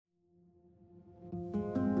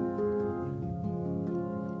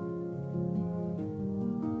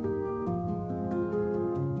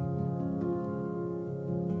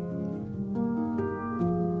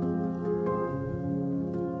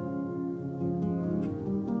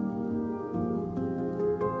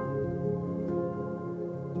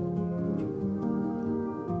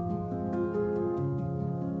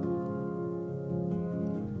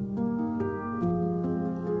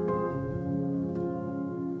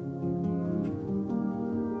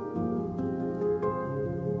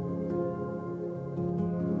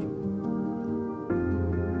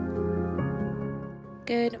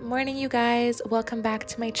morning, you guys. Welcome back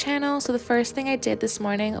to my channel. So the first thing I did this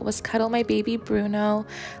morning was cuddle my baby Bruno.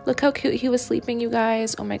 Look how cute he was sleeping, you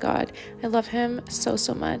guys. Oh my god, I love him so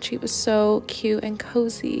much. He was so cute and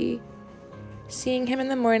cozy. Seeing him in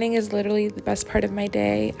the morning is literally the best part of my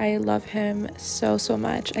day. I love him so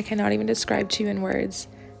much. I cannot even describe to you in words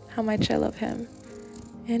how much I love him.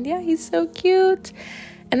 And yeah, he's so cute.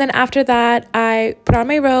 And then after that, I put on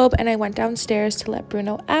my robe and I went downstairs to let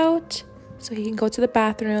Bruno out so he can go to the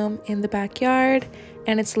bathroom in the backyard.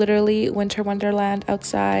 And it's literally winter wonderland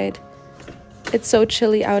outside. It's so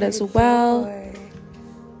chilly out as well.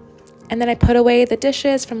 And then I put away the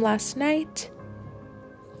dishes from last night.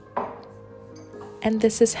 And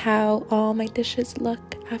this is how all my dishes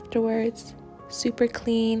look afterwards. Super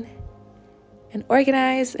clean and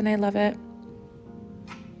organized, and I love it.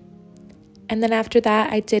 And then after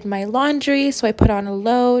that, I did my laundry, so I put on a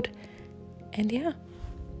load, and yeah.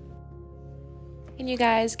 And you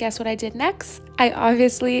guys, guess what I did next? I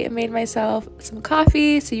obviously made myself some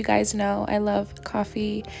coffee, so you guys know I love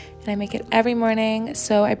coffee, and I make it every morning.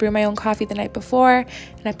 So I brew my own coffee the night before,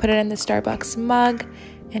 and I put it in the Starbucks mug,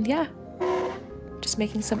 and yeah. Just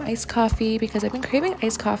making some iced coffee because I've been craving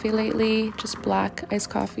iced coffee lately. Just black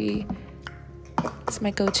iced coffee. It's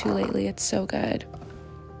my go-to lately. It's so good.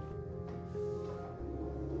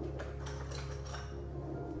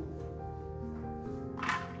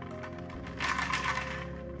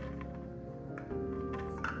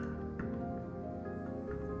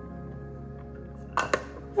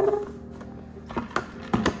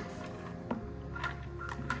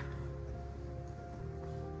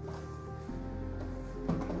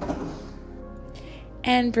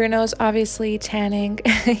 And Bruno's obviously tanning.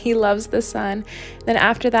 He loves the sun. Then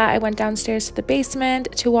after that, I went downstairs to the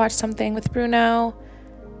basement to watch something with Bruno.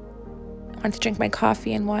 I wanted to drink my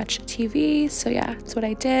coffee and watch TV. So yeah, that's what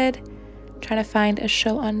I did. Trying to find a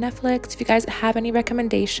show on Netflix. If you guys have any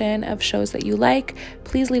recommendation of shows that you like,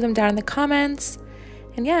 please leave them down in the comments.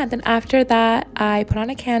 And yeah, then after that, I put on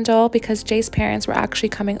a candle because Jay's parents were actually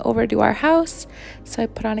coming over to our house. So I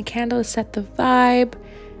put on a candle to set the vibe.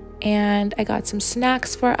 And I got some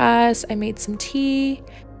snacks for us. I made some tea.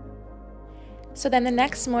 So then the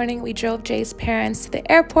next morning, we drove Jay's parents to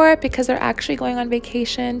the airport because they're actually going on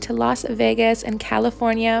vacation to Las Vegas and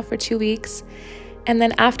California for 2 weeks. And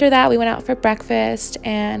then after that, we went out for breakfast,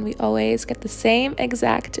 and we always get the same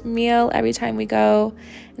exact meal every time we go.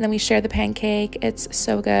 And then we share the pancake. It's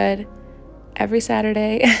so good every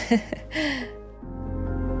Saturday.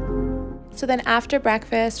 So then after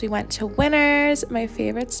breakfast, we went to Winners, my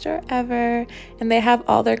favorite store ever, and they have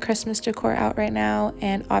all their Christmas decor out right now.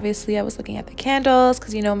 And obviously I was looking at the candles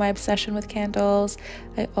because you know my obsession with candles.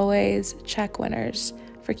 I always check Winners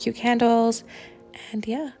for cute candles, and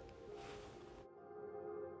yeah.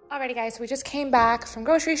 Alrighty guys, so we just came back from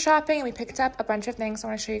grocery shopping and we picked up a bunch of things. I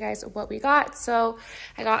want to show you guys what we got. So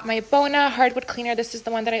I got my Bona hardwood cleaner. This is the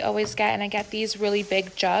one that I always get, and I get these really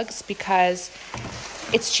big jugs because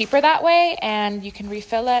it's cheaper that way and you can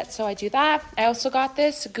refill it, so I do that. I also got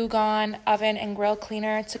this Goo Gone oven and grill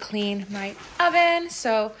cleaner to clean my oven,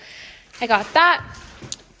 so I got that.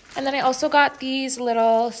 And then I also got these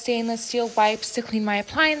little stainless steel wipes to clean my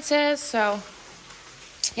appliances, so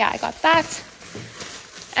yeah, I got that.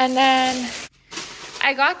 And then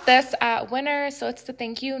I got this at Winners, so it's the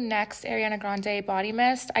Thank You Next Ariana Grande Body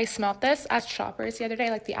Mist. I smelled this at Shoppers the other day,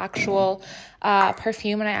 like the actual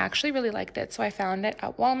perfume, and I actually really liked it. So I found it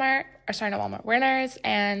at Walmart, or sorry, not Walmart, Winners,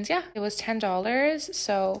 and yeah, it was $10.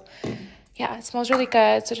 So yeah, it smells really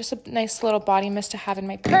good. So just a nice little body mist to have in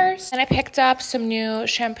my purse. And I picked up some new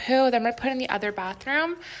shampoo that I'm going to put in the other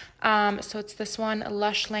bathroom. So it's this one,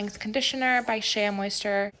 Lush Length Conditioner by Shea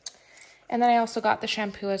Moisture. And then I also got the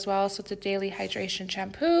shampoo as well. So it's a daily hydration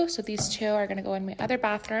shampoo. So these two are going to go in my other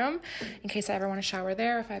bathroom in case I ever want to shower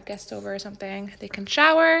there. If I have guests over or something, they can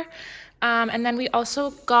shower. And then we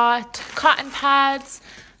also got cotton pads.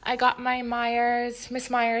 I got my Miss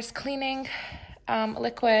Myers cleaning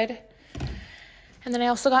liquid. And then I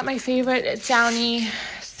also got my favorite Downy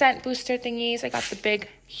scent booster thingies. I got the big,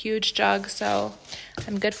 huge jug. So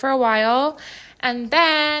I'm good for a while. And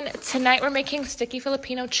then tonight we're making sticky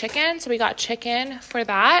Filipino chicken. So we got chicken for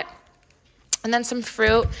that. And then some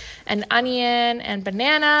fruit and onion and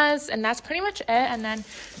bananas. And that's pretty much it. And then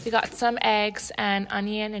we got some eggs and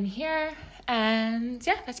onion in here. And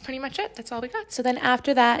yeah, that's pretty much it. That's all we got. So then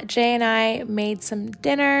after that, Jay and I made some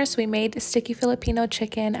dinner. So we made sticky Filipino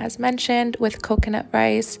chicken, as mentioned, with coconut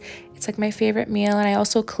rice. It's like my favorite meal. And I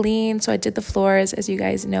also cleaned, so I did the floors. As you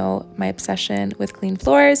guys know, my obsession with clean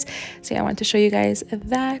floors. So yeah, I wanted to show you guys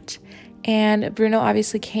that. And Bruno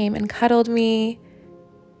obviously came and cuddled me.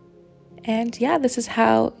 And yeah, this is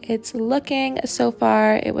how it's looking so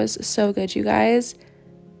far. It was so good, you guys.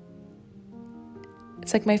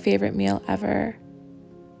 It's like my favorite meal ever.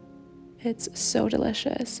 It's so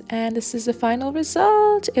delicious. And this is the final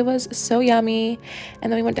result. It was so yummy.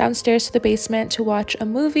 And then we went downstairs to the basement to watch a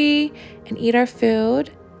movie and eat our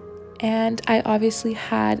food. And I obviously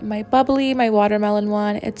had my bubbly, my watermelon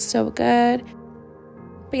one. It's so good.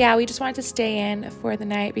 But yeah, we just wanted to stay in for the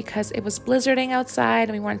night because it was blizzarding outside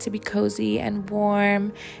and we wanted to be cozy and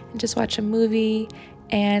warm and just watch a movie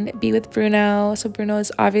and be with Bruno. So Bruno is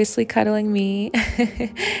obviously cuddling me.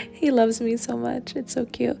 He loves me so much. It's so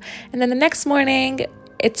cute. And then the next morning,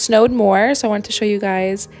 it snowed more. So I wanted to show you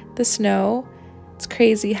guys the snow. It's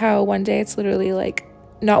crazy how one day it's literally like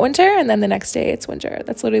not winter and then the next day it's winter.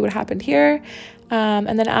 That's literally what happened here.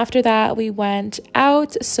 And then after that, we went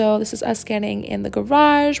out. So this is us getting in the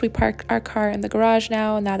garage. We parked our car in the garage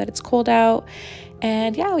now that it's cold out.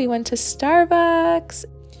 And yeah, we went to Starbucks.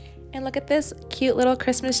 And look at this cute little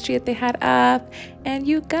Christmas tree that they had up. And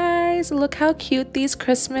you guys, look how cute these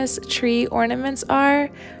Christmas tree ornaments are.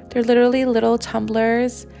 They're literally little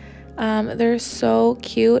tumblers. They're so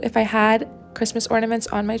cute. If I had Christmas ornaments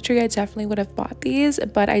on my tree, I definitely would have bought these,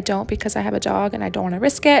 but I don't because I have a dog and I don't want to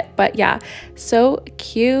risk it. But yeah, so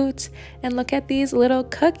cute. And look at these little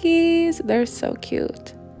cookies. They're so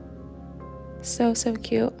cute. So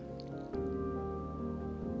cute.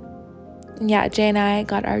 Yeah, Jay and I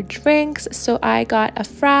got our drinks. So I got a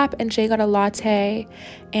frap and Jay got a latte.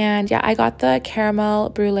 And yeah, I got the caramel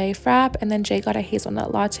brulee frap and then Jay got a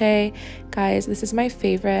hazelnut latte. Guys, this is my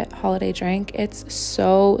favorite holiday drink. It's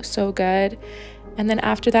so good. And then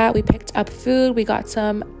after that, we picked up food. We got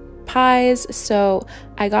some pies. So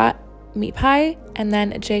I got meat pie and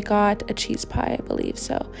then Jay got a cheese pie, I believe.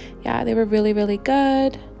 So yeah, they were really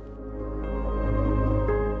good.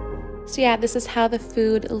 So yeah, this is how the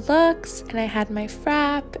food looks, and I had my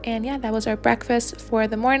frap, and yeah, that was our breakfast for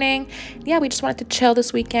the morning. Yeah, we just wanted to chill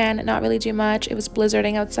this weekend, not really do much. It was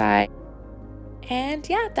blizzarding outside. And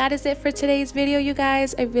yeah, that is it for today's video, you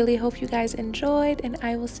guys. I really hope you guys enjoyed, and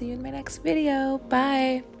I will see you in my next video.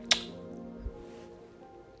 Bye!